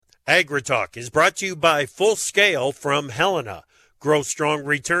AgriTalk is brought to you by Full Scale from Helena. Grow strong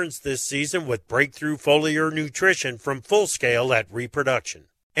returns this season with breakthrough foliar nutrition from Full Scale at Reproduction.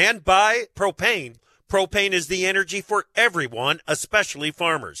 And by Propane. Propane is the energy for everyone, especially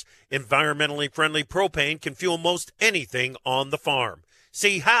farmers. Environmentally friendly propane can fuel most anything on the farm.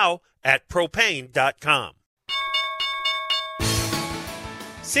 See how at propane.com.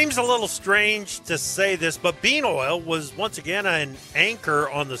 Seems a little strange to say this, but bean oil was once again an anchor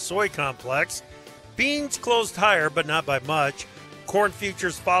on the soy complex. Beans closed higher, but not by much. Corn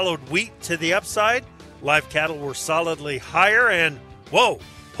futures followed wheat to the upside. Live cattle were solidly higher, and whoa,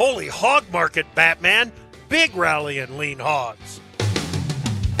 holy hog market, Batman. Big rally in lean hogs.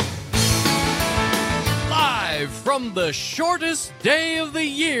 Live from the shortest day of the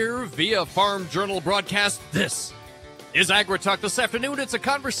year via Farm Journal broadcast, this is AgriTalk this afternoon. It's a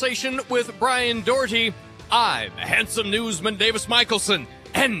conversation with Brian Doherty. I'm handsome newsman Davis Michelson.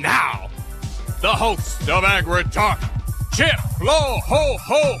 And now, the host of AgriTalk, Chip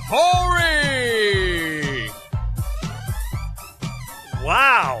Lo-Ho-Ho-Hori!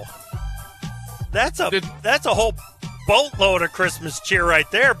 Wow. That's a whole boatload of Christmas cheer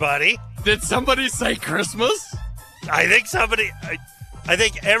right there, buddy. Did somebody say Christmas? I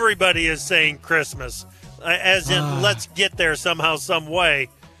think everybody is saying Christmas. As in, let's get there somehow, some way.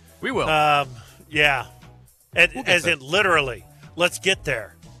 We will. Yeah. As in, literally, let's get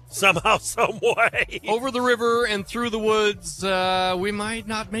there somehow, some way. Over the river and through the woods, we might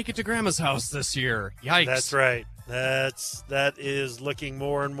not make it to Grandma's house this year. Yikes. That's right. That is looking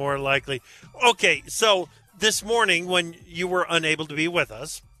more and more likely. Okay, so this morning when you were unable to be with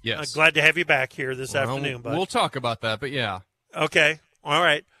us, yes, glad to have you back here this afternoon. Bud. We'll talk about that, but yeah. Okay, all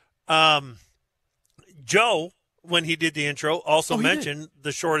right. Joe, when he did the intro, also mentioned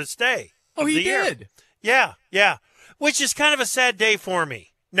the shortest day. Oh, he did? Yeah. Which is kind of a sad day for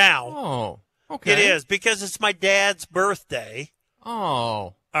me now. Oh, okay. It is, because it's my dad's birthday.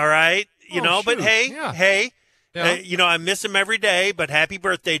 Oh. All right? But hey, yeah. I miss him every day, but happy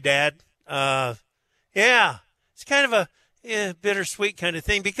birthday, Dad. It's kind of a bittersweet kind of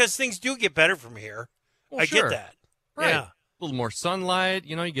thing, because things do get better from here. Well, I sure. get that. Right. Yeah. A little more sunlight,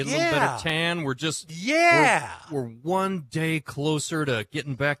 you get a little better tan. We're just we're one day closer to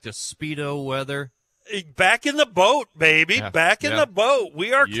getting back to Speedo weather. Back in the boat, baby. Yeah. Back in the boat.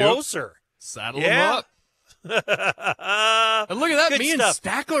 We are closer. Saddle them up. And look at that, Good me stuff.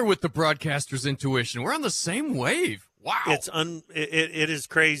 and Stackler with the broadcaster's intuition. We're on the same wave. Wow. It is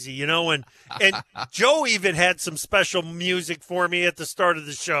crazy, and Joe even had some special music for me at the start of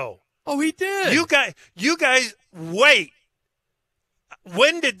the show. Oh, he did. You guys, wait.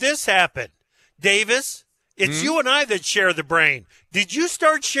 When did this happen? Davis, it's you and I that share the brain. Did you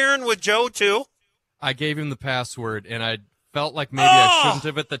start sharing with Joe, too? I gave him the password, and I felt like maybe I shouldn't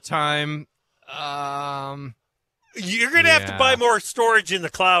have at the time. You're going to have to buy more storage in the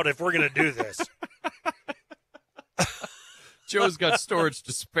cloud if we're going to do this. Joe's got storage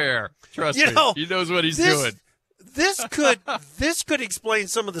to spare. Trust me. He knows what he's doing. This could explain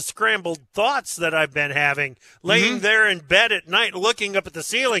some of the scrambled thoughts that I've been having, laying there in bed at night, looking up at the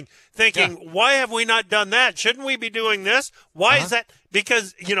ceiling, thinking, why have we not done that? Shouldn't we be doing this? Why is that?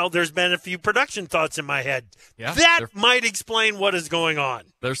 Because, there's been a few production thoughts in my head. Yeah, that might explain what is going on.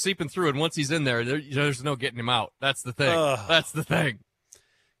 They're seeping through, and once he's in there's no getting him out. That's the thing. That's the thing.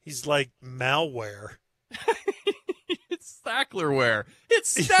 He's like malware. It's Stacklerware.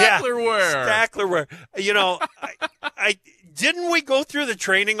 It's Stacklerware. Stacklerware. I didn't we go through the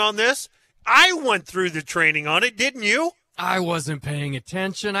training on this? I went through the training on it, didn't you? I wasn't paying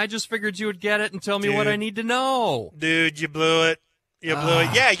attention. I just figured you would get it and tell me what I need to know. Dude, you blew it. You blew it.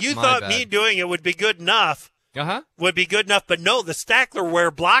 Yeah, you thought me doing it would be good enough. Would be good enough, but no, the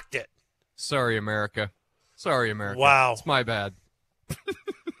Stacklerware blocked it. Sorry, America. Wow. It's my bad.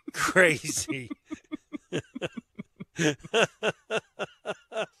 Crazy.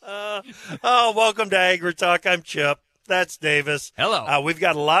 Welcome to AgriTalk. I'm Chip. That's Davis. Hello. We've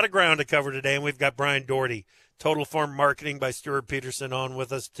got a lot of ground to cover today, and we've got Brian Doherty, Total Farm Marketing by Stuart Peterson, on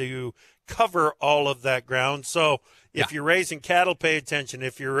with us to cover all of that ground. So if you're raising cattle, pay attention.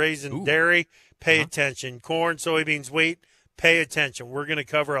 If you're raising dairy, pay attention. Corn, soybeans, wheat, pay attention. We're going to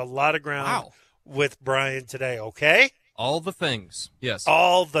cover a lot of ground with Brian today, okay? All the things. Yes.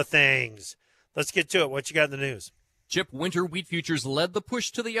 All the things. Let's get to it. What you got in the news? Chip, winter wheat futures led the push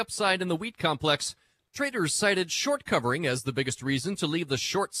to the upside in the wheat complex. Traders cited short covering as the biggest reason to leave the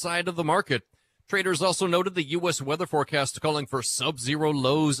short side of the market. Traders also noted the U.S. weather forecast calling for sub-zero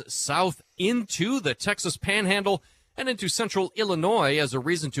lows south into the Texas Panhandle and into central Illinois as a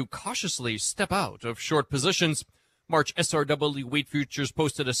reason to cautiously step out of short positions. March SRW wheat futures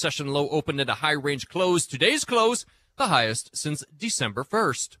posted a session low open and a high range close. Today's close, the highest since December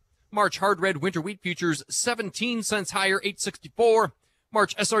 1st. March hard red winter wheat futures 17 cents higher, 864.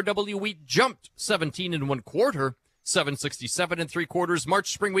 March SRW wheat jumped 17 1/4, 767 3/4.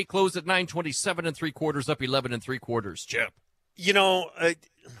 March spring wheat closed at 927 3/4, up 11 3/4. Chip. You know,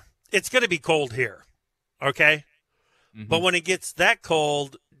 it's going to be cold here, okay? Mm-hmm. But when it gets that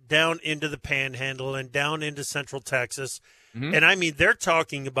cold down into the Panhandle and down into Central Texas, and I mean they're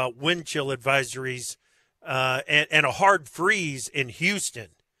talking about wind chill advisories and a hard freeze in Houston,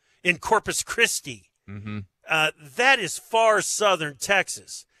 in Corpus Christi. That is far southern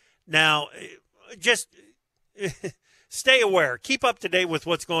Texas. Now, just stay aware. Keep up to date with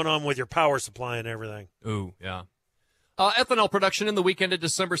what's going on with your power supply and everything. Ooh, yeah. Ethanol production in the weekend of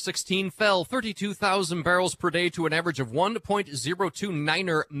December 16 fell 32,000 barrels per day to an average of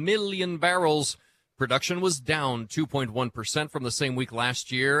 1.029 million barrels. Production was down 2.1% from the same week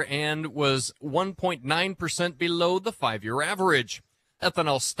last year and was 1.9% below the 5-year average.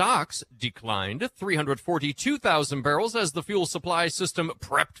 Ethanol stocks declined 342,000 barrels as the fuel supply system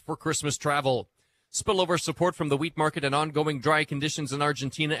prepped for Christmas travel. Spillover support from the wheat market and ongoing dry conditions in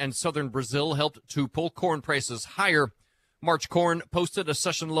Argentina and southern Brazil helped to pull corn prices higher. March corn posted a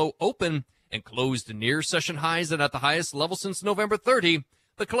session low open and closed near session highs and at the highest level since November 30.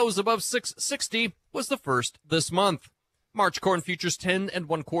 The close above 660 was the first this month. March corn futures 10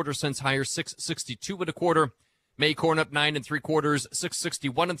 1/4 cents higher, 662 1/4. May corn up 9 3/4,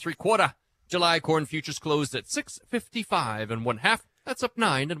 661 3/4. July corn futures closed at 655 1/2. That's up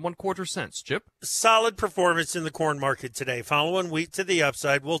 9 1/4 cents. Chip. Solid performance in the corn market today. Following wheat to the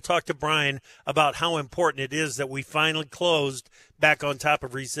upside, we'll talk to Brian about how important it is that we finally closed back on top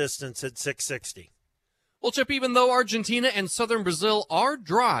of resistance at 660. Well, Chip, even though Argentina and southern Brazil are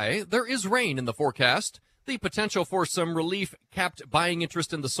dry, there is rain in the forecast. The potential for some relief capped buying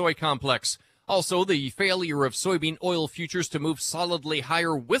interest in the soy complex. Also, the failure of soybean oil futures to move solidly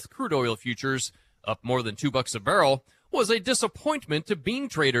higher with crude oil futures, up more than $2 a barrel, was a disappointment to bean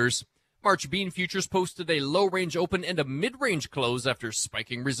traders. March bean futures posted a low-range open and a mid-range close after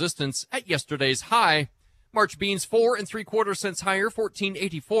spiking resistance at yesterday's high. March beans 4 3/4 cents higher,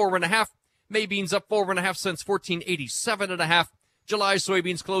 14.84 1/2. May beans up 4 1/2 cents, 14.87 1/2. July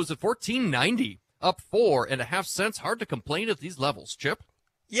soybeans closed at 14.90, up 4 1/2 cents. Hard to complain at these levels, Chip.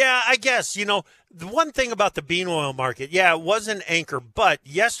 Yeah, I guess, you know, the one thing about the bean oil market, yeah, it was an anchor, but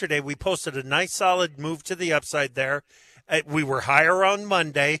yesterday we posted a nice solid move to the upside there. We were higher on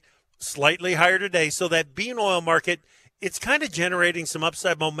Monday, slightly higher today, so that bean oil market, it's kind of generating some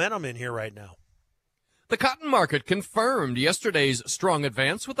upside momentum in here right now. The cotton market confirmed yesterday's strong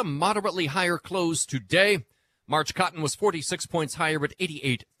advance with a moderately higher close today. March cotton was 46 points higher at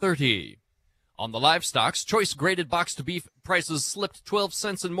 88.30. On the livestocks, choice graded boxed beef prices slipped 12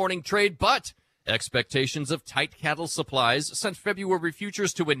 cents in morning trade, but expectations of tight cattle supplies sent February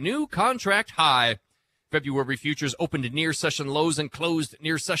futures to a new contract high. February futures opened near session lows and closed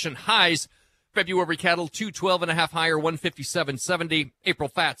near session highs. February cattle 212 1/2 higher, 157.70. April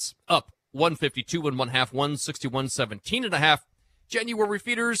fats up 152 1/2, 161.17 1/2. January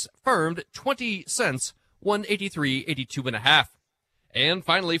feeders firmed 20 cents, 183.82 1/2. And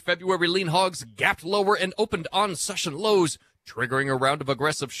finally, February lean hogs gapped lower and opened on session lows, triggering a round of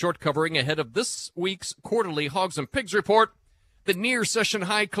aggressive short covering ahead of this week's quarterly Hogs and Pigs report. The near session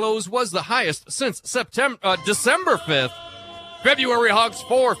high close was the highest since December 5th. February hogs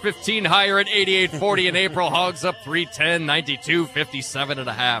 4.15 higher at 88.40, and April hogs up 3.10, 92.57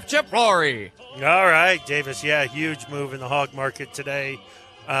 1/2. Chip Flory. All right, Davis. Yeah, huge move in the hog market today.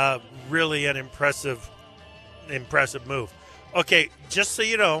 Really an impressive move. Okay, just so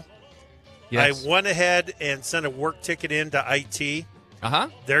you know, yes. I went ahead and sent a work ticket in to IT.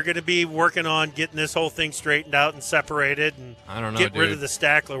 They're going to be working on getting this whole thing straightened out and separated and get rid of the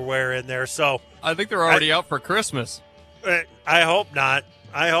Stacklerware in there. So I think they're already out for Christmas. I hope not.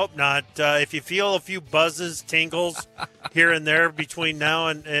 If you feel a few buzzes, tingles here and there between now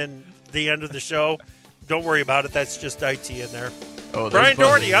and the end of the show, don't worry about it. That's just IT in there. Brian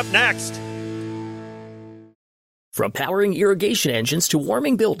Doherty up next. From powering irrigation engines to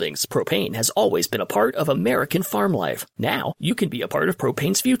warming buildings, propane has always been a part of American farm life. Now, you can be a part of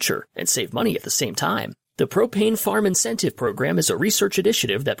propane's future and save money at the same time. The Propane Farm Incentive Program is a research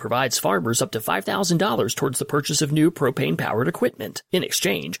initiative that provides farmers up to $5,000 towards the purchase of new propane-powered equipment. In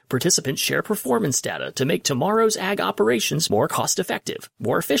exchange, participants share performance data to make tomorrow's ag operations more cost-effective,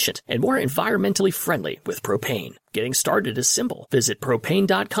 more efficient, and more environmentally friendly with propane. Getting started is simple. Visit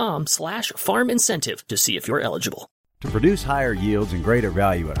propane.com/farm incentive to see if you're eligible. To produce higher yields and greater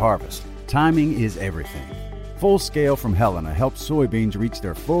value at harvest, timing is everything. Full Scale from Helena helps soybeans reach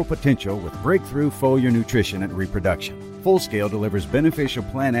their full potential with breakthrough foliar nutrition and reproduction. Full Scale delivers beneficial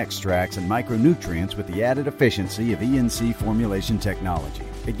plant extracts and micronutrients with the added efficiency of ENC formulation technology.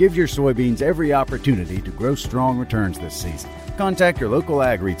 It gives your soybeans every opportunity to grow strong returns this season. Contact your local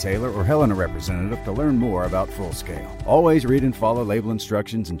ag retailer or Helena representative to learn more about Full Scale. Always read and follow label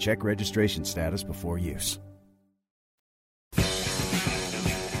instructions and check registration status before use.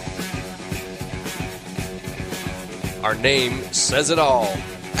 Our name says it all.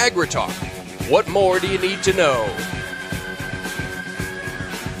 AgriTalk. What more do you need to know?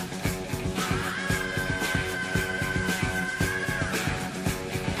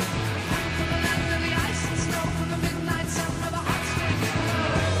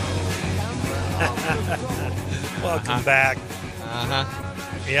 Welcome back.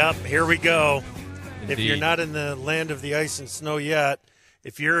 Yep, here we go. Indeed. If you're not in the land of the ice and snow yet,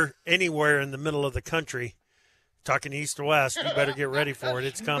 if you're anywhere in the middle of the country, talking east to west, you better get ready for it.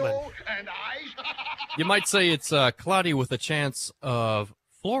 It's coming. You might say it's cloudy with a chance of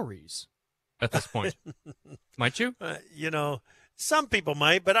flurries at this point. Might you? Some people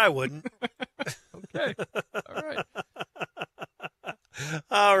might, but I wouldn't. Okay. All right.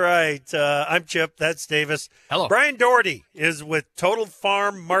 All right. I'm Chip. That's Davis. Hello. Brian Doherty is with Total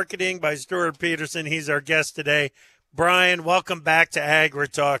Farm Marketing by Stuart Peterson. He's our guest today. Brian, welcome back to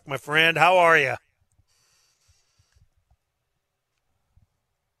AgriTalk, my friend. How are you?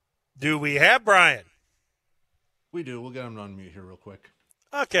 Do we have Brian? We do. We'll get him on mute here real quick.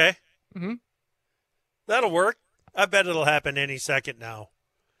 Okay. Mm-hmm. That'll work. I bet it'll happen any second now.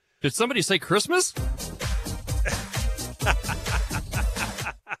 Did somebody say Christmas? Do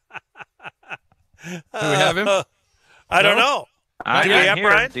we have him? I don't know. I'm Do we have here.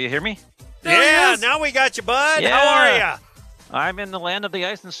 Brian? Do you hear me? Yeah, now we got you, bud. Yeah. How are you? I'm in the land of the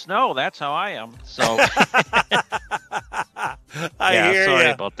ice and snow. That's how I am. So I hear sorry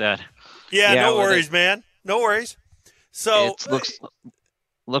you. about that. Yeah, no well, worries, man. No worries. So it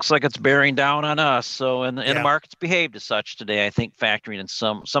looks like it's bearing down on us. So and the markets behaved as such today. I think factoring in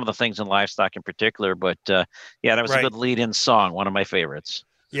some of the things in livestock in particular. But that was a good lead-in song. One of my favorites.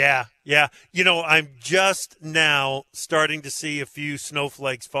 Yeah. I'm just now starting to see a few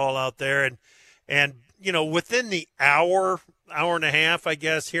snowflakes fall out there, and within the hour and a half, I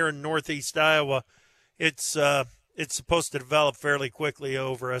guess, here in northeast Iowa, it's supposed to develop fairly quickly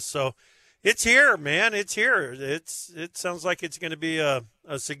over us. So it's here, man. It's here. It sounds like it's going to be a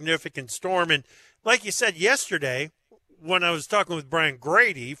significant storm. And like you said yesterday, when I was talking with Brian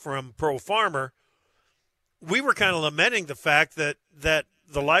Grady from Pro Farmer, we were kind of lamenting the fact that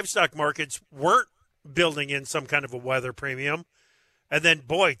the livestock markets weren't building in some kind of a weather premium. And then,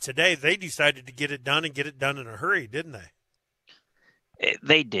 boy, today they decided to get it done in a hurry, didn't they?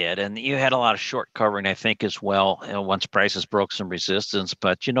 They did, and you had a lot of short covering, I think, as well, once prices broke some resistance.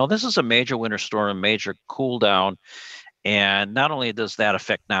 But, this is a major winter storm, a major cool down. And not only does that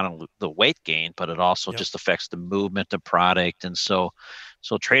affect not only the weight gain, but it also just affects the movement of product. And so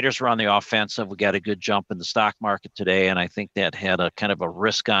traders were on the offensive. We got a good jump in the stock market today, and I think that had a kind of a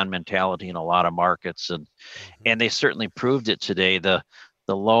risk-on mentality in a lot of markets, and they certainly proved it today. The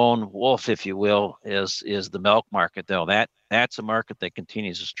lone wolf, if you will, is the milk market, though. That's a market that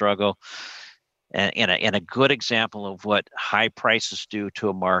continues to struggle, and a good example of what high prices do to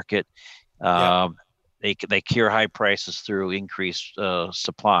a market. They cure high prices through increased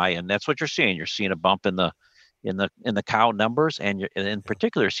supply, and that's what you're seeing. You're seeing a bump in the cow numbers, and you're in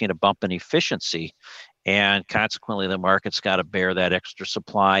particular seeing a bump in efficiency, and consequently the market's got to bear that extra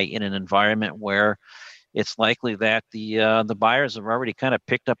supply in an environment where it's likely that the buyers have already kind of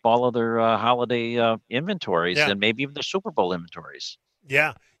picked up all of their holiday inventories and maybe even their Super Bowl inventories.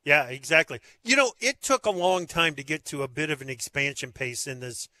 Yeah, exactly. It took a long time to get to a bit of an expansion pace in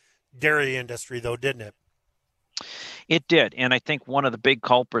this dairy industry, though, didn't it? It did, and I think one of the big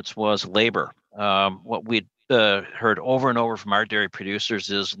culprits was labor. What we'd heard over and over from our dairy producers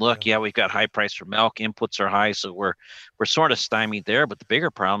is, look, we've got high price for milk, inputs are high, so we're sort of stymied there. But the bigger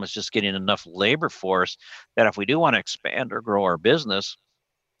problem is just getting enough labor force that if we do want to expand or grow our business,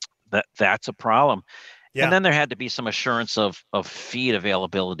 that's a problem. Yeah. And then there had to be some assurance of feed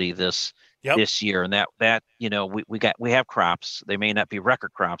availability this year, and that we have crops. They may not be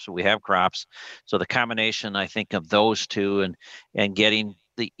record crops, but we have crops. So the combination, I think, of those two and getting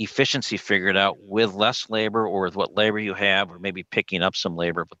the efficiency figured out with less labor or with what labor you have, or maybe picking up some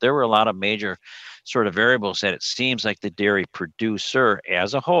labor. But there were a lot of major sort of variables that it seems like the dairy producer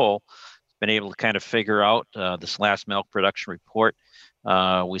as a whole has been able to kind of figure out. This last milk production report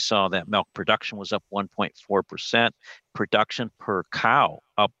We saw that milk production was up 1.4%. Production per cow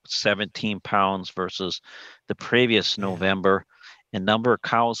up 17 pounds versus the previous November. And number of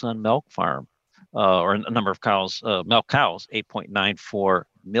cows on milk farm, or number of cows, milk cows, 8.94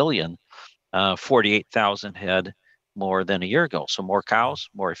 million, 48,000 head more than a year ago. So more cows,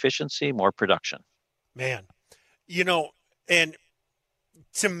 more efficiency, more production. Man, and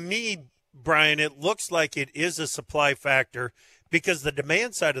to me, Brian, it looks like it is a supply factor because the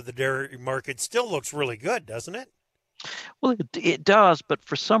demand side of the dairy market still looks really good, doesn't it? Well, it does, but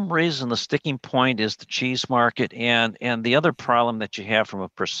for some reason, the sticking point is the cheese market, and the other problem that you have from a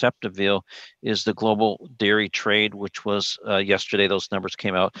perceptive view is the global dairy trade, which was yesterday. Those numbers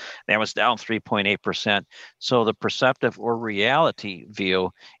came out. That was down 3.8%. So the perceptive or reality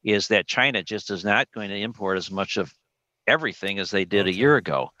view is that China just is not going to import as much of everything as they did a year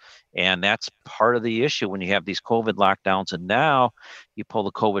ago. And that's part of the issue when you have these COVID lockdowns. And now you pull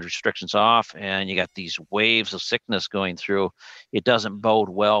the COVID restrictions off and you got these waves of sickness going through. It doesn't bode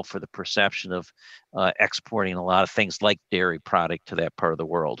well for the perception of exporting a lot of things like dairy product to that part of the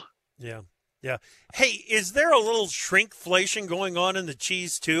world. Yeah. Yeah. Hey, is there a little shrinkflation going on in the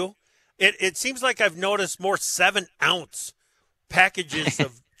cheese too? It seems like I've noticed more 7-ounce packages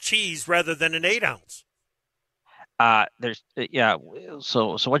of cheese rather than an 8-ounce.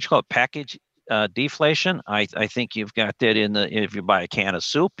 So what you call it, package deflation? I think you've got that if you buy a can of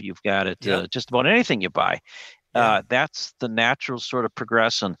soup, you've got it just about anything you buy. That's the natural sort of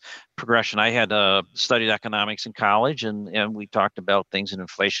progression. I had studied economics in college, and we talked about things in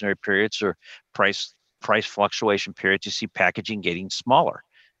inflationary periods or price fluctuation periods. You see packaging getting smaller,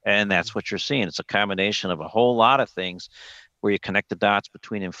 and that's what you're seeing. It's a combination of a whole lot of things where you connect the dots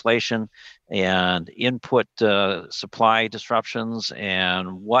between inflation and input supply disruptions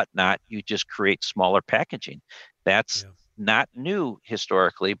and whatnot. You just create smaller packaging. That's not new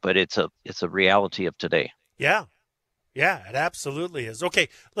historically, but it's a reality of today. Yeah, it absolutely is. Okay,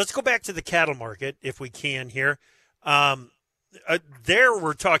 let's go back to the cattle market if we can here. There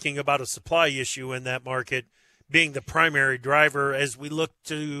we're talking about a supply issue in that market being the primary driver as we look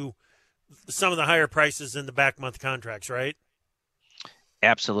to some of the higher prices in the back month contracts, right?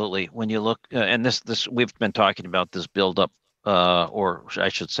 Absolutely. When you look, and this we've been talking about this build up, or I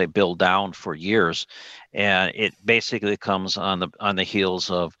should say build down for years, and it basically comes on the heels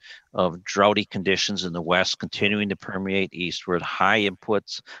of droughty conditions in the West continuing to permeate eastward, high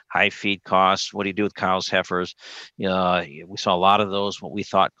inputs, high feed costs. What do you do with cows, heifers? We saw a lot of those, what we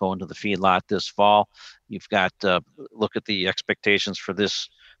thought going to the feedlot this fall. You've got look at the expectations for this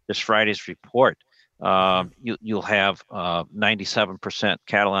Friday's report. You'll have 97%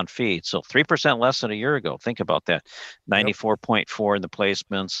 cattle on feed, so 3% less than a year ago. Think about that. 94.4 in the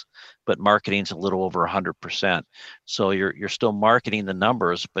placements, but marketing's a little over 100%. So you're still marketing the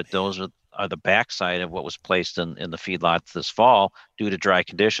numbers, but those are the backside of what was placed in the feedlots this fall due to dry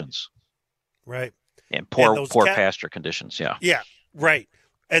conditions. Right. And poor pasture conditions. Yeah. Yeah. Right.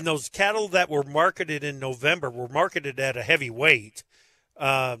 And those cattle that were marketed in November were marketed at a heavy weight.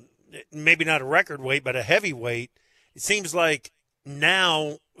 Maybe not a record weight, but a heavy weight. It seems like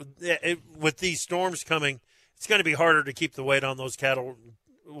now with these storms coming, it's going to be harder to keep the weight on those cattle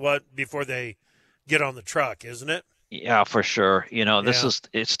before they get on the truck, isn't it? Yeah, for sure.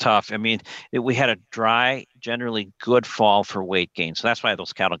 It's tough. I mean, we had a dry, generally good fall for weight gain. So that's why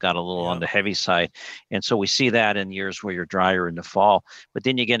those cattle got a little on the heavy side. And so we see that in years where you're drier in the fall. But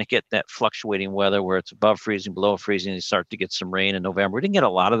then you're going to get that fluctuating weather where it's above freezing, below freezing, and you start to get some rain in November. We didn't get a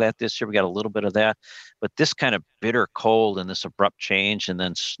lot of that this year. We got a little bit of that. But this kind of bitter cold and this abrupt change and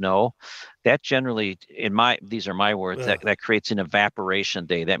then snow, that generally, these are my words, that creates an evaporation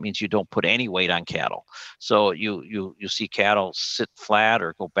day. That means you don't put any weight on cattle. So you see cattle sit flat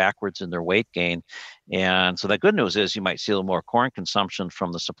or go backwards in their weight gain. And so the good news is you might see a little more corn consumption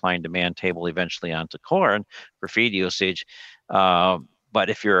from the supply and demand table eventually onto corn for feed usage. But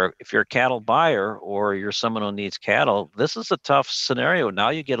if you're a cattle buyer or you're someone who needs cattle, this is a tough scenario.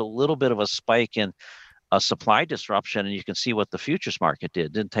 Now you get a little bit of a spike in a supply disruption, and you can see what the futures market did.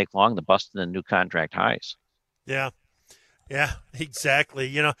 It didn't take long to bust in new contract highs. Yeah, exactly.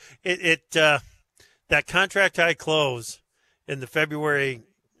 That contract high close in the February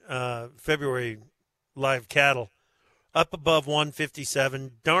live cattle up above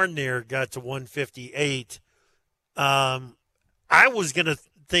 157, darn near got to 158. I was going to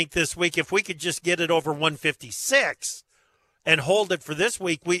think this week if we could just get it over 156 and hold it for this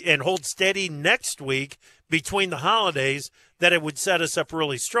week and hold steady next week between the holidays, that it would set us up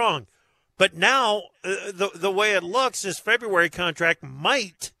really strong. But now the way it looks, this February contract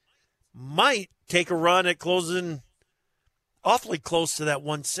might take a run at closing awfully close to that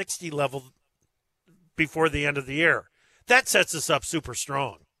 160 level before the end of the year. That sets us up super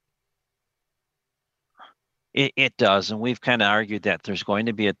strong. It does, and we've kind of argued that there's going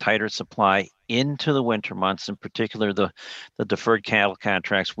to be a tighter supply into the winter months, in particular the deferred cattle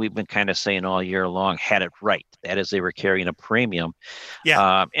contracts. We've been kind of saying all year long had it right. That is, they were carrying a premium.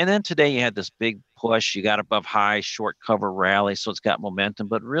 Yeah. And then today you had this big push. You got above high, short cover rally, so it's got momentum.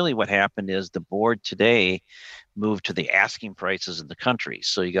 But really what happened is the board today moved to the asking prices in the country.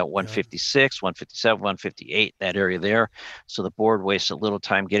 So you got 156, 157, 158, that area there. So the board wasted a little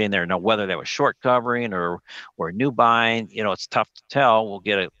time getting there. Now, whether that was short covering or new buying, it's tough to tell. We'll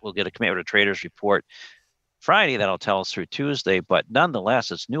get a Commitment of Traders report Friday that'll tell us through Tuesday, but nonetheless,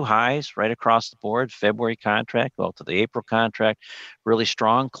 it's new highs right across the board. February contract, well to the April contract, really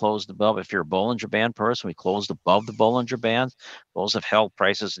strong, closed above. If you're a Bollinger Band person, we closed above the Bollinger Bands. Those have held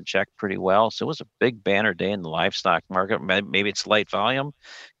prices in check pretty well. So it was a big banner day in the livestock market. Maybe it's light volume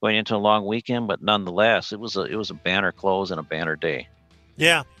going into a long weekend, but nonetheless, it was a banner close and a banner day.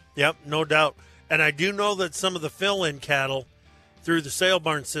 Yeah, yep, no doubt. And I do know that some of the fill-in cattle through the sale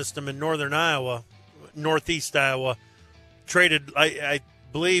barn system in northeast Iowa, traded, I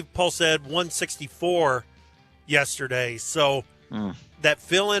believe Paul said 164 yesterday. So that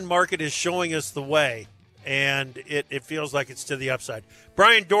fill-in market is showing us the way, and it feels like it's to the upside.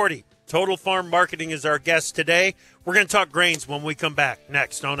 Brian Doherty, Total Farm Marketing, is our guest today. We're going to talk grains when we come back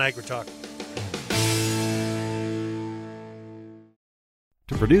next on AgriTalk.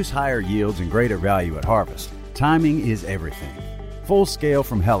 To produce higher yields and greater value at harvest, timing is everything. Full Scale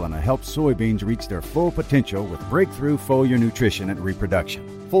from Helena helps soybeans reach their full potential with breakthrough foliar nutrition and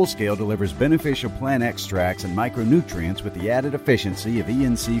reproduction. Full Scale delivers beneficial plant extracts and micronutrients with the added efficiency of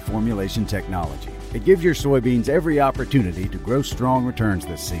ENC formulation technology. It gives your soybeans every opportunity to grow strong returns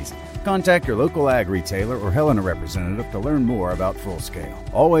this season. Contact your local ag retailer or Helena representative to learn more about Full Scale.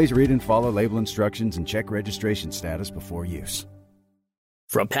 Always read and follow label instructions and check registration status before use.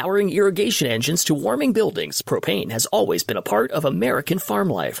 From powering irrigation engines to warming buildings, propane has always been a part of American farm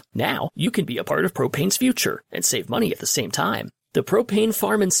life. Now, you can be a part of propane's future and save money at the same time. The Propane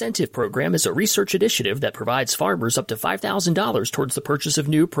Farm Incentive Program is a research initiative that provides farmers up to $5,000 towards the purchase of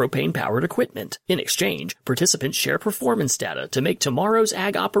new propane-powered equipment. In exchange, participants share performance data to make tomorrow's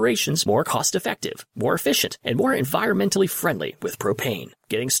ag operations more cost-effective, more efficient, and more environmentally friendly with propane.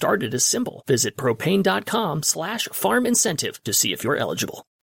 Getting started is simple. Visit propane.com/farm incentive to see if you're eligible.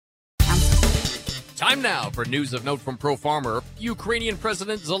 Time now for news of note from Pro Farmer. Ukrainian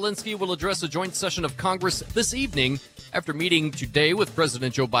President Zelensky will address a joint session of Congress this evening after meeting today with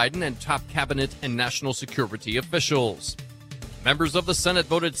President Joe Biden and top cabinet and national security officials. Members of the Senate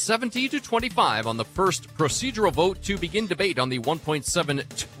voted 70-25 on the first procedural vote to begin debate on the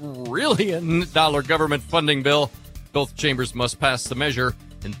 $1.7 trillion government funding bill. Both chambers must pass the measure,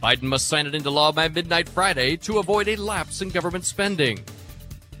 and Biden must sign it into law by midnight Friday to avoid a lapse in government spending.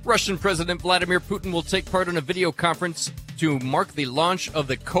 Russian President Vladimir Putin will take part in a video conference to mark the launch of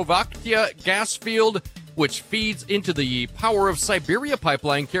the Kovaktia gas field, which feeds into the Power of Siberia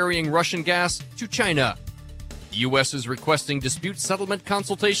pipeline carrying Russian gas to China. The U.S. is requesting dispute settlement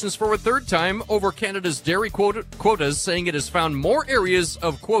consultations for a third time over Canada's dairy quotas, saying it has found more areas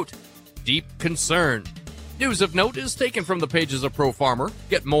of, quote, deep concern. News of note is taken from the pages of Pro Farmer.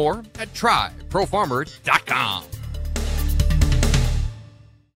 Get more at tryprofarmer.com.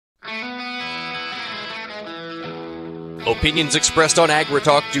 Opinions expressed on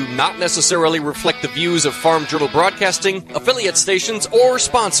AgriTalk do not necessarily reflect the views of Farm Journal Broadcasting, affiliate stations, or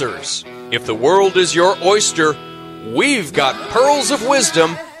sponsors. If the world is your oyster, we've got pearls of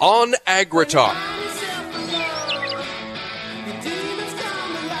wisdom on AgriTalk.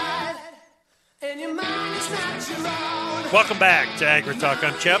 Welcome back to AgriTalk.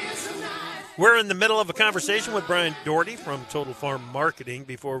 I'm Chip. We're in the middle of a conversation with Brian Doherty from Total Farm Marketing.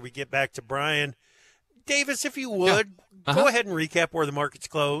 Before we get back to Brian, Davis, if you would, go ahead and recap where the market's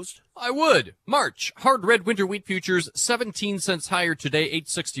closed. I would. March, hard red winter wheat futures, 17 cents higher today,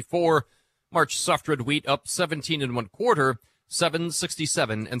 864. March soft red wheat up 17 1/4,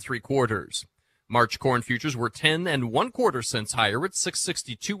 767 3/4. March corn futures were 10 1/4 cents higher at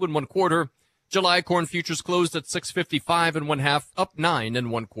 662 1/4. July corn futures closed at 655 1/2, up 9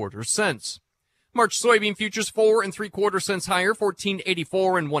 1/4 cents. March soybean futures 4 3/4 cents higher,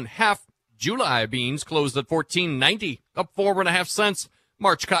 1484 1/2. July beans closed at $14.90, up 4 1/2 cents.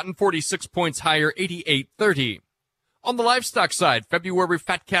 March cotton 46 points higher, 88.30. On the livestock side, February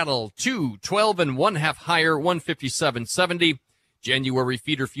fat cattle 12 1/2 higher, 157.70. January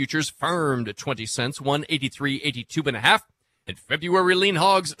feeder futures firmed at 20 cents, 183.82 1/2. And February lean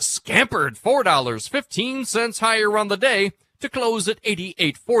hogs scampered $4.15 higher on the day to close at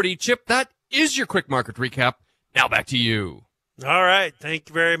 88.40. Chip, that is your quick market recap. Now back to you. All right. Thank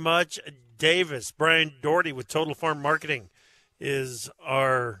you very much, Davis. Brian Doherty with Total Farm Marketing is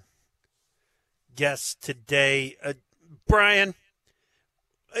our guest today. Brian,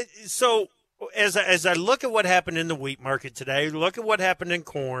 so as I look at what happened in the wheat market today, look at what happened in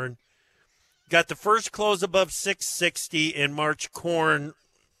corn. Got the first close above 660 in March corn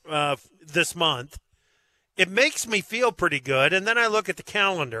this month. It makes me feel pretty good. And then I look at the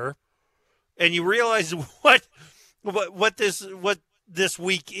calendar, and you realize what this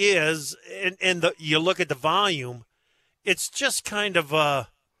week is, and you look at the volume. It's just kind of a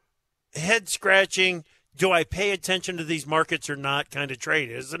head scratching. Do I pay attention to these markets or not? Kind of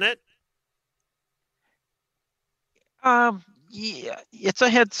trade, isn't it? Yeah, it's a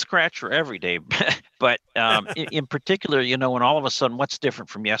head scratcher every day, but in particular, when all of a sudden, what's different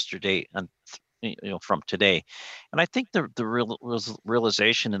from yesterday and from today, and I think the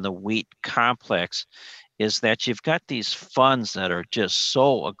realization in the wheat complex is that you've got these funds that are just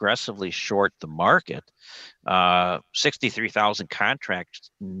so aggressively short the market, 63,000 contracts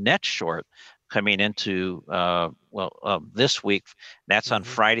net short coming into this week. That's on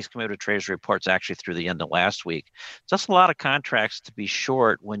Friday's Commodity Traders reports, actually through the end of last week. Just a lot of contracts to be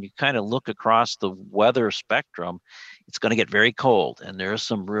short. When you kind of look across the weather spectrum, it's going to get very cold, and there's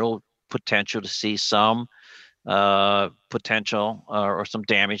some real potential to see some potential or some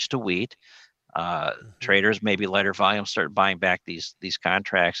damage to wheat. Traders, maybe lighter volume, started buying back these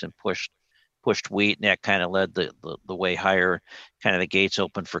contracts and pushed wheat, and that kind of led the way higher, kind of the gates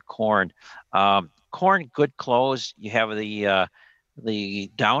open for corn. Corn, good close. You have the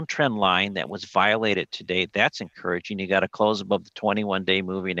downtrend line that was violated today. That's encouraging. You got to close above the 21-day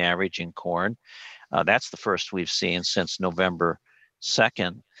moving average in corn. That's the first we've seen since November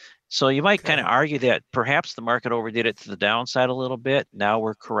 2nd. So you might kind of argue that perhaps the market overdid it to the downside a little bit. Now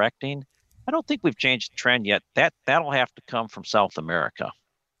we're correcting. I don't think we've changed the trend yet. That'll have to come from South America.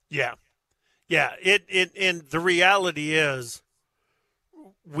 Yeah. Yeah, and the reality is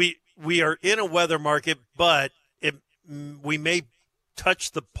we are in a weather market, but we may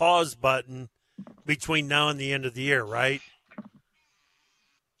touch the pause button between now and the end of the year, right?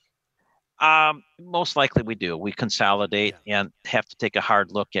 Most likely we do. We consolidate and have to take a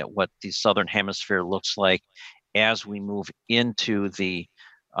hard look at what the Southern Hemisphere looks like as we move into the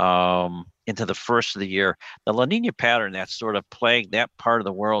first of the year. The La Nina pattern that's sort of plagued that part of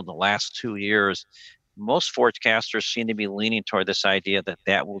the world the last 2 years, most forecasters seem to be leaning toward this idea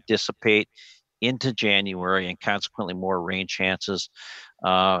that will dissipate into January and consequently more rain chances.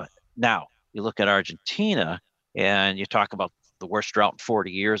 Now, you look at Argentina and you talk about the worst drought in 40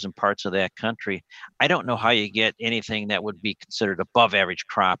 years in parts of that country. I don't know how you get anything that would be considered above average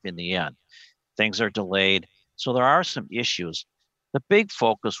crop in the end. Things are delayed. So there are some issues. The big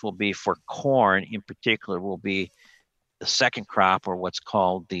focus will be for corn in particular will be the second crop, or what's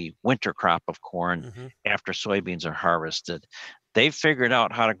called the winter crop of corn after soybeans are harvested. They've figured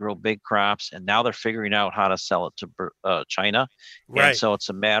out how to grow big crops, and now they're figuring out how to sell it to China. Right. And so it's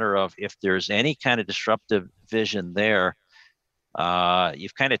a matter of if there's any kind of disruptive vision there,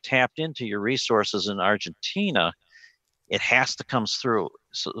 you've kind of tapped into your resources in Argentina. It has to come through,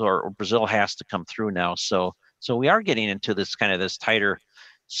 or Brazil has to come through now. So we are getting into this kind of this tighter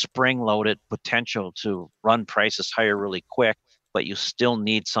spring-loaded potential to run prices higher really quick, but you still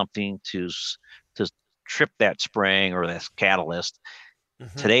need something to trip that spring or this catalyst.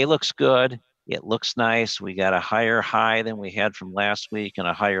 Today looks good. It looks nice. We got a higher high than we had from last week and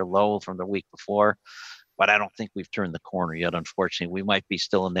a higher low from the week before, but I don't think we've turned the corner yet, unfortunately. We might be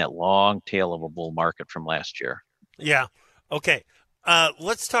still in that long tail of a bull market from last year. Yeah. Okay.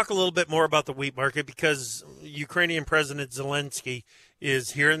 Let's talk a little bit more about the wheat market, because Ukrainian President Zelensky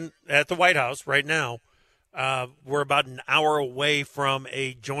is here at the White House right now. We're about an hour away from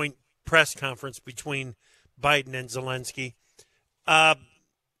a joint press conference between Biden and Zelensky. The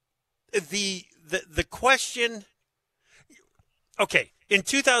question, okay, in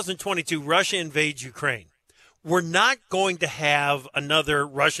 2022, Russia invades Ukraine. We're not going to have another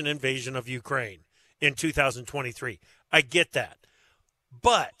Russian invasion of Ukraine in 2023. I get that.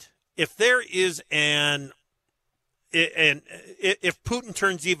 But if there is if Putin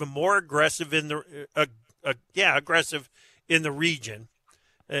turns even more aggressive in the aggressive in the region,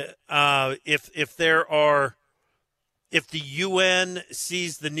 if the UN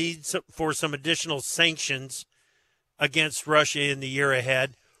sees the need for some additional sanctions against Russia in the year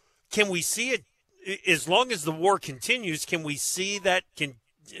ahead, can we see it? As long as the war continues, can we see that can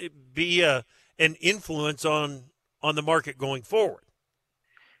be an influence on the market going forward?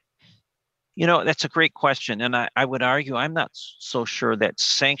 That's a great question. And I would argue I'm not so sure that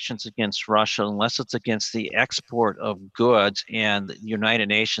sanctions against Russia, unless it's against the export of goods, and the United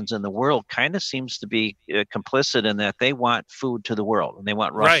Nations and the world kind of seems to be complicit in that they want food to the world and they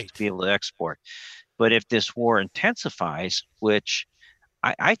want Russia to be able to export. But if this war intensifies, which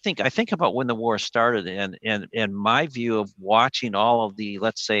I think about when the war started, and my view of watching all of the,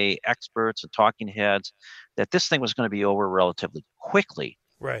 let's say, experts and talking heads, that this thing was going to be over relatively quickly.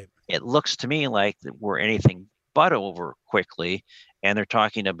 Right. It looks to me like we're anything but over quickly, and they're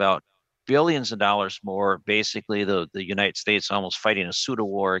talking about billions of dollars more. Basically, the United States almost fighting a pseudo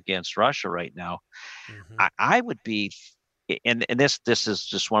war against Russia right now. Mm-hmm. I would be, and this is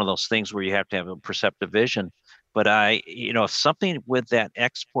just one of those things where you have to have a perceptive vision. But if something with that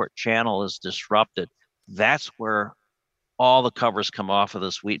export channel is disrupted, that's where all the covers come off of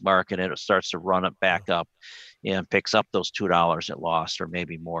this wheat market, and it starts to run it back up and picks up those $2 it lost or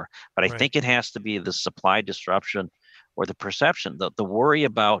maybe more. But I think it has to be the supply disruption or the perception, the worry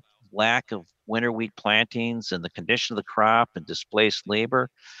about lack of winter wheat plantings and the condition of the crop and displaced labor.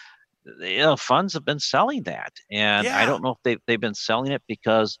 Funds have been selling that. And I don't know if they've been selling it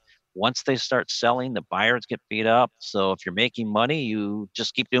because once they start selling, the buyers get beat up. So if you're making money, you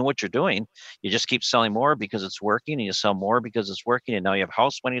just keep doing what you're doing. You just keep selling more because it's working, and you sell more because it's working, and now you have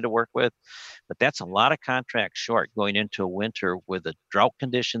house money to work with. But that's a lot of contracts short going into a winter with a drought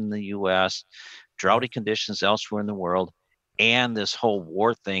condition in the U.S., droughty conditions elsewhere in the world, and this whole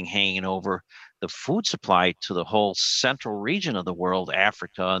war thing hanging over the food supply to the whole central region of the world,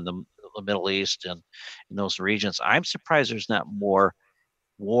 Africa and the Middle East and in those regions. I'm surprised there's not more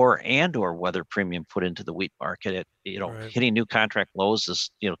war and or weather premium put into the wheat market at hitting new contract lows this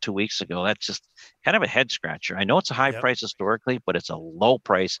 2 weeks ago. That's just kind of a head scratcher. I know it's a high price historically, but it's a low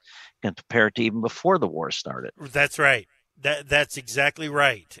price compared to even before the war started. That's right. That's exactly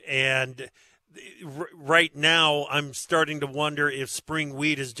right. And right now I'm starting to wonder if spring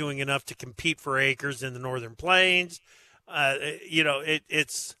wheat is doing enough to compete for acres in the Northern Plains.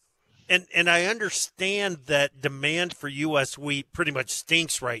 It's And I understand that demand for U.S. wheat pretty much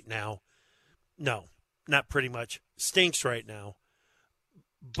stinks right now. No, not pretty much. Stinks right now.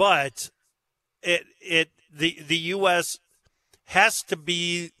 But the U.S. has to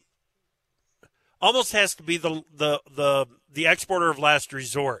be the exporter of last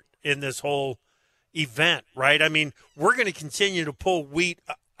resort in this whole event, right? I mean, we're going to continue to pull wheat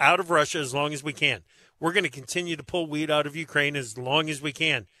out of Russia as long as we can. We're going to continue to pull wheat out of Ukraine as long as we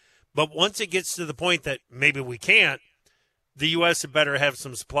can. But once it gets to the point that maybe we can't, the U.S. had better have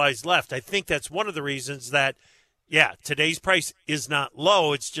some supplies left. I think that's one of the reasons that, today's price is not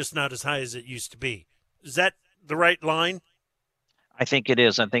low. It's just not as high as it used to be. Is that the right line? I think it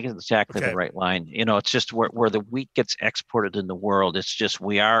is. I think it's exactly the right line. It's just where the wheat gets exported in the world. It's just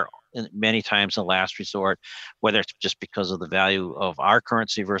we are many times the last resort, whether it's just because of the value of our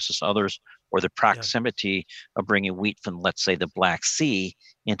currency versus others or the proximity of bringing wheat from, let's say, the Black Sea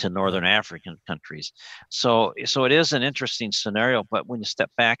into northern African countries. So it is an interesting scenario, but when you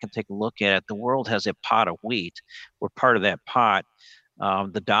step back and take a look at it, the world has a pot of wheat. We're part of that pot.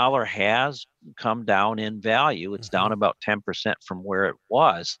 The dollar has come down in value. It's down about 10% from where it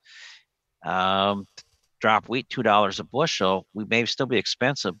was. Drop wheat $2 a bushel, we may still be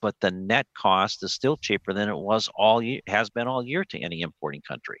expensive, but the net cost is still cheaper than it was all year, has been all year to any importing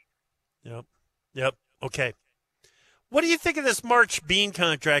country. Yep. Okay. What do you think of this March bean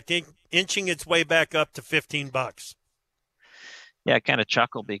contract inching its way back up to $15? Yeah, I kind of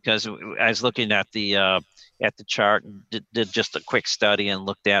chuckled because I was looking at the chart and did just a quick study and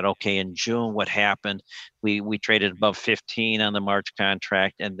looked at, okay, in June, what happened? We traded above 15 on the March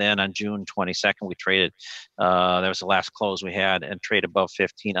contract, and then on June 22nd, we traded, that was the last close we had, and traded above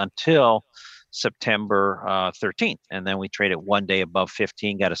 15 until September 13th. And then we traded one day above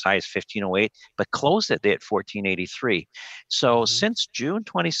 15, got as high as 15.08, but closed that day at 14.83. So since June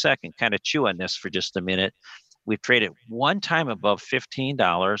 22nd, kind of chew on this for just a minute, we've traded one time above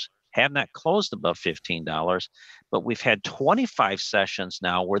 $15, have not closed above $15, but we've had 25 sessions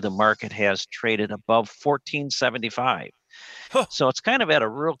now where the market has traded above $14.75. So it's kind of at a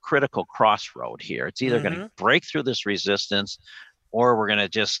real critical crossroad here. It's either going to break through this resistance or we're going to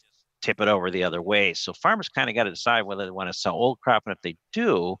just tip it over the other way. So farmers kind of got to decide whether they want to sell old crop. And if they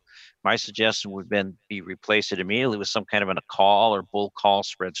do, my suggestion would be replace it immediately with some kind of a call or bull call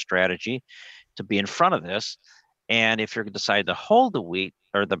spread strategy to be in front of this. And if you're going to decide to hold the wheat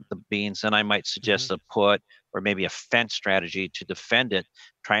or the beans, then I might suggest a put or maybe a fence strategy to defend it.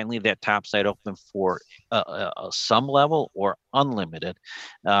 Try and leave that top side open for some level or unlimited.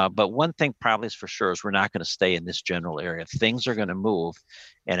 But one thing probably is for sure is we're not going to stay in this general area. Things are going to move,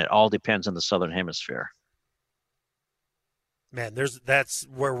 and it all depends on the southern hemisphere. Man, that's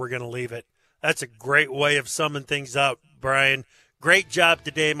where we're going to leave it. That's a great way of summing things up, Brian. Great job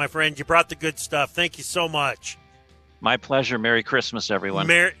today, my friend. You brought the good stuff. Thank you so much. My pleasure. Merry Christmas, everyone.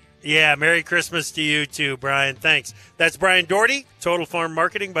 Merry Christmas to you too, Brian. Thanks. That's Brian Doherty, Total Farm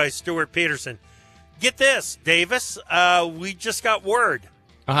Marketing by Stuart Peterson. Get this, Davis. We just got word.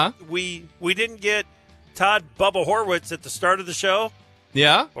 We didn't get Todd Bubba Horwitz at the start of the show.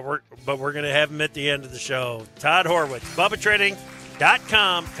 Yeah? But we're going to have him at the end of the show. Todd Horwitz,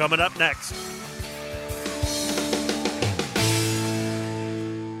 BubbaTrading.com, coming up next.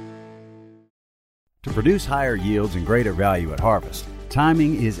 To produce higher yields and greater value at harvest,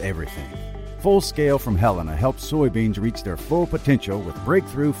 timing is everything. Full Scale from Helena helps soybeans reach their full potential with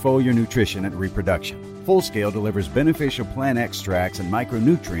breakthrough foliar nutrition and reproduction. Full Scale delivers beneficial plant extracts and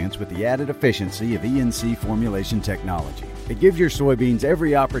micronutrients with the added efficiency of ENC formulation technology. It gives your soybeans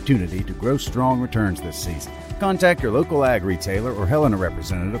every opportunity to grow strong returns this season. Contact your local ag retailer or Helena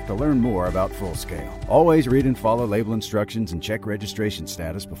representative to learn more about Full Scale. Always read and follow label instructions and check registration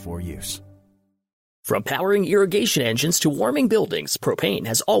status before use. From powering irrigation engines to warming buildings, propane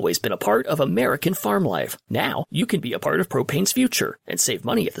has always been a part of American farm life. Now, you can be a part of propane's future and save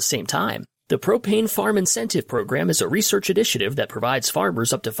money at the same time. The Propane Farm Incentive Program is a research initiative that provides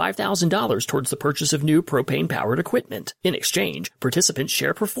farmers up to $5,000 towards the purchase of new propane-powered equipment. In exchange, participants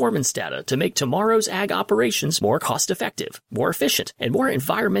share performance data to make tomorrow's ag operations more cost-effective, more efficient, and more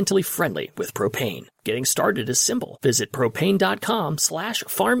environmentally friendly with propane. Getting started is simple. Visit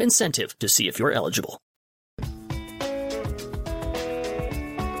propane.com/farm incentive to see if you're eligible.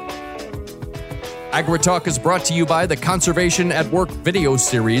 AgriTalk is brought to you by the Conservation at Work video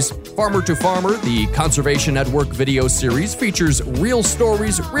series. Farmer to Farmer, the Conservation at Work video series features real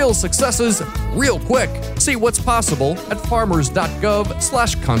stories, real successes, real quick. See what's possible at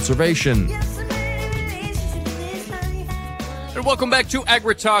farmers.gov/conservation. And welcome back to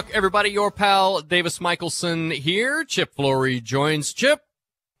AgriTalk, everybody. Your pal Davis Michelson here. Chip Flory joins. Chip?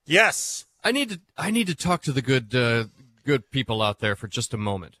 Yes. I need to talk to the good people out there for just a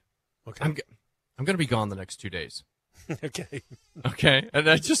moment. Okay. I'm going to be gone the next 2 days. Okay. Okay. And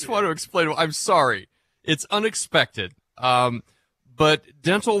I just want to explain. I'm sorry. It's unexpected. But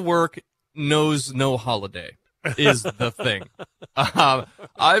dental work knows no holiday is the thing.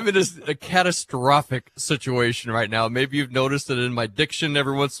 I'm in a catastrophic situation right now. Maybe you've noticed it in my diction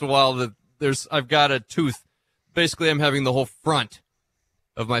every once in a while that I've got a tooth. Basically, I'm having the whole front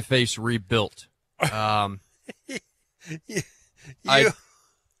of my face rebuilt.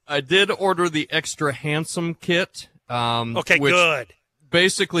 I did order the Extra Handsome kit. Okay, which good.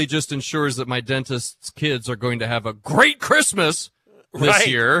 Basically just ensures that my dentist's kids are going to have a great Christmas this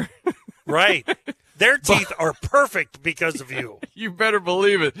year. Right. Their teeth are perfect because of you. You better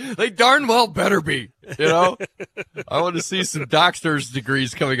believe it. They darn well better be, you know? I want to see some doctor's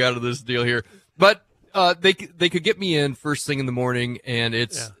degrees coming out of this deal here. But they could get me in first thing in the morning, and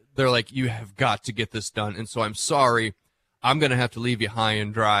they're like, you have got to get this done. And so I'm sorry. I'm going to have to leave you high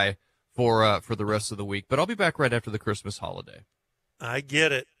and dry for the rest of the week. But I'll be back right after the Christmas holiday. I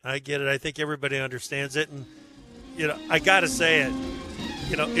get it. I think everybody understands it. And, I got to say it.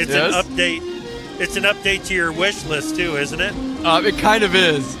 It's an update. It's an update to your wish list, too, isn't it? It kind of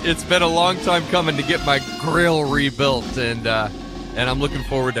is. It's been a long time coming to get my grill rebuilt, and I'm looking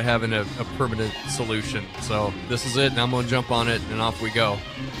forward to having a permanent solution. So this is it, and I'm going to jump on it, and off we go.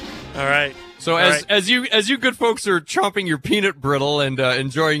 All right. So as you good folks are chomping your peanut brittle and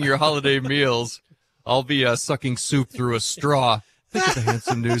enjoying your holiday meals, I'll be sucking soup through a straw. Think of the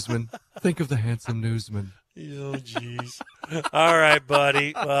handsome newsman. Think of the handsome newsman. Oh, jeez. All right,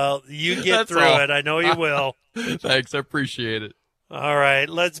 buddy. Well, you get through it. I know you will. Thanks. I appreciate it. All right.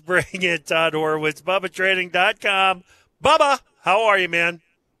 Let's bring in Todd Horwitz, BubbaTrading.com. Bubba, how are you, man?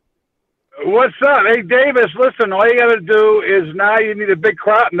 What's up? Hey, Davis, listen, all you got to do is now you need a big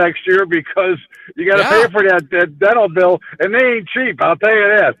crop next year because you got to pay for that dental bill, and they ain't cheap, I'll tell you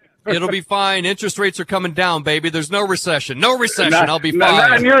that. It'll be fine. Interest rates are coming down, baby. There's no recession. No recession. I'll be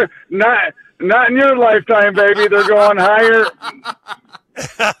fine. Not in your lifetime, baby. They're going higher.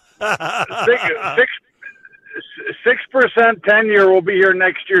 6% 10-year will be here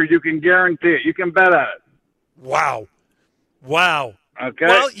next year. You can guarantee it. You can bet on it. Wow. Okay.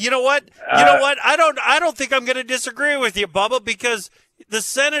 Well, you know what? I don't think I'm going to disagree with you, Bubba, because the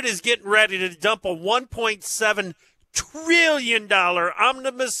Senate is getting ready to dump a $1.7 trillion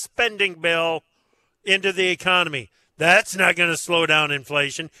omnibus spending bill into the economy. That's not going to slow down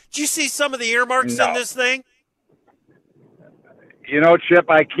inflation. Do you see some of the earmarks in this thing? You know, Chip,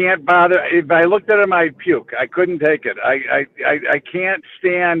 I can't bother. If I looked at it, I'd puke. I couldn't take it. I can't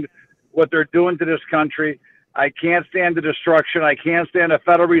stand what they're doing to this country. I can't stand the destruction. I can't stand a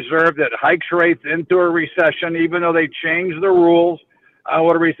Federal Reserve that hikes rates into a recession, even though they changed the rules on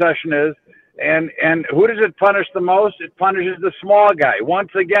what a recession is. And who does it punish the most? It punishes the small guy.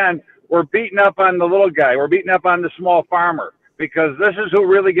 Once again, we're beating up on the little guy. We're beating up on the small farmer, because this is who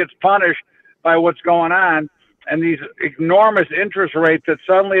really gets punished by what's going on. And these enormous interest rates that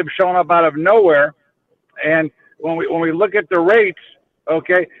suddenly have shown up out of nowhere. And when we look at the rates,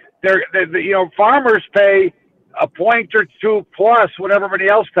 okay, farmers pay a point or two plus what everybody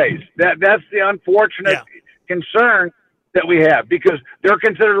else pays. That's the unfortunate concern that we have, because they're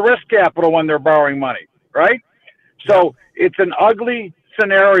considered risk capital when they're borrowing money, right? So it's an ugly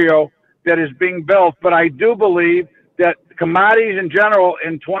scenario that is being built, but I do believe that commodities in general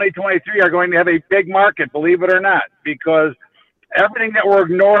in 2023 are going to have a big market, believe it or not, because everything that we're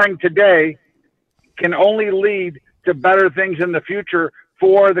ignoring today can only lead to better things in the future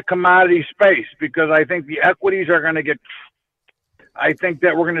for the commodity space, because I think the equities are going to get, I think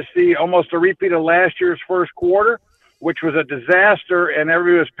that we're going to see almost a repeat of last year's first quarter, which was a disaster and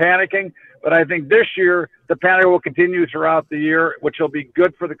everybody was panicking. But I think this year the panic will continue throughout the year, which will be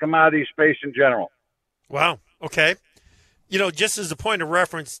good for the commodity space in general. Wow. Okay. You know, just as a point of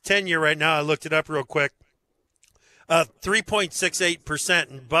reference, 10-year right now, I looked it up real quick,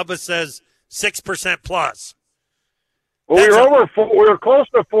 3.68%, and Bubba says 6% plus. Well, we were close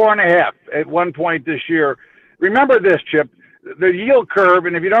to 4.5 at one point this year. Remember this, Chip, the yield curve,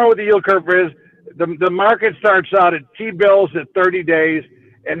 and if you don't know what the yield curve is, the market starts out at T-bills at 30 days,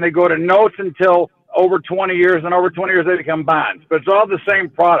 and they go to notes until over 20 years, and over 20 years they become bonds. But it's all the same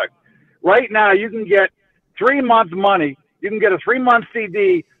product. Right now, you can get 3-month money. You can get a 3-month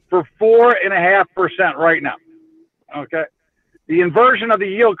CD for 4.5% right now. Okay. The inversion of the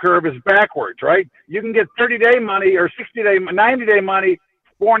yield curve is backwards, right? You can get 30-day money or 60-day, 90-day money,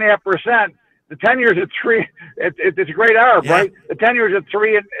 4.5%. The 10 years at 3. It's a great arb, right? The 10 years at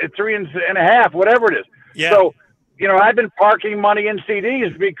 3.5, whatever it is. Yeah. So, you know, I've been parking money in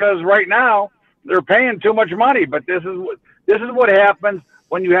CDs because right now they're paying too much money. But this is what happens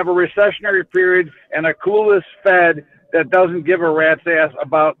when you have a recessionary period and a clueless Fed that doesn't give a rat's ass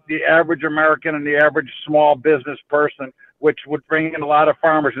about the average American and the average small business person, which would bring in a lot of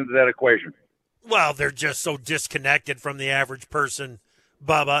farmers into that equation. Well, they're just so disconnected from the average person,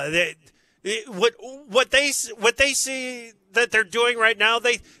 Bubba. What they see that they're doing right now,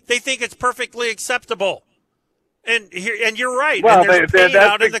 they think it's perfectly acceptable. And you're right. Well, and there's pain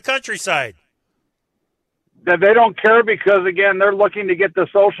out in the countryside. They don't care because, again, they're looking to get the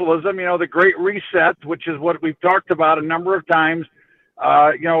socialism, you know, the Great Reset, which is what we've talked about a number of times.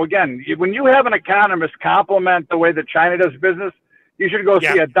 You know, again, when you have an economist compliment the way that China does business, you should go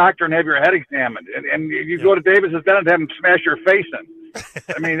see a doctor and have your head examined. And you go to Davis's Den and have him smash your face in.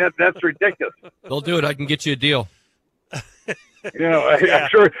 I mean, that's ridiculous. They'll do it. I can get you a deal. You know,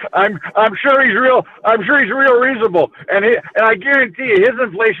 I'm sure he's real. I'm sure he's real reasonable, and I guarantee you, his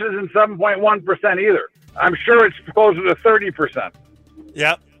inflation isn't 7.1% either. I'm sure it's closer to 30%.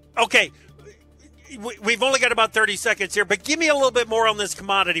 Yep. Okay. We've only got about 30 seconds here, but give me a little bit more on this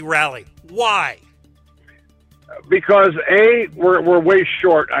commodity rally. Why? Because we're way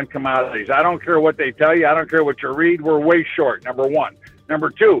short on commodities. I don't care what they tell you. I don't care what you read. We're way short. Number one. Number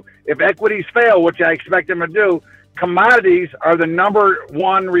two, if equities fail, which I expect them to do, commodities are the number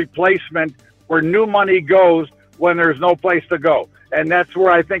one replacement where new money goes when there's no place to go. And that's where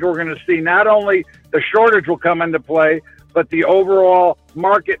I think we're going to see not only the shortage will come into play, but the overall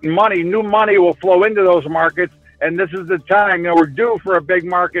market money, new money will flow into those markets. And this is the time, you know, we're due for a big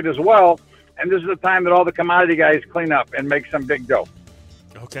market as well. And this is the time that all the commodity guys clean up and make some big dough.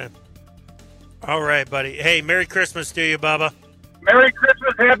 Okay. All right, buddy. Hey, Merry Christmas to you, Bubba. Merry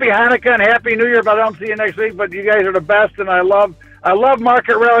Christmas, Happy Hanukkah, and Happy New Year. But I don't see you next week. But you guys are the best, and I love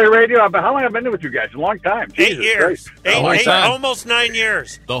Market Rally Radio. How long have I been with you guys? A long time. 8 years. Eight, almost 9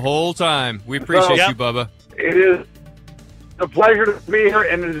 years. The whole time. We appreciate you, Bubba. It is a pleasure to be here,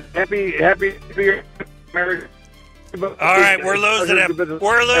 and happy to be here. Merry. All right, we're losing him.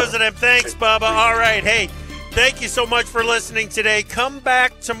 We're losing him. Thanks, Bubba. All right, hey, thank you so much for listening today. Come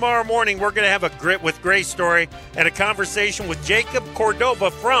back tomorrow morning. We're going to have a Grit with Grace story and a conversation with Jacob Cordova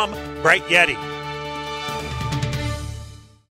from Bright Yeti.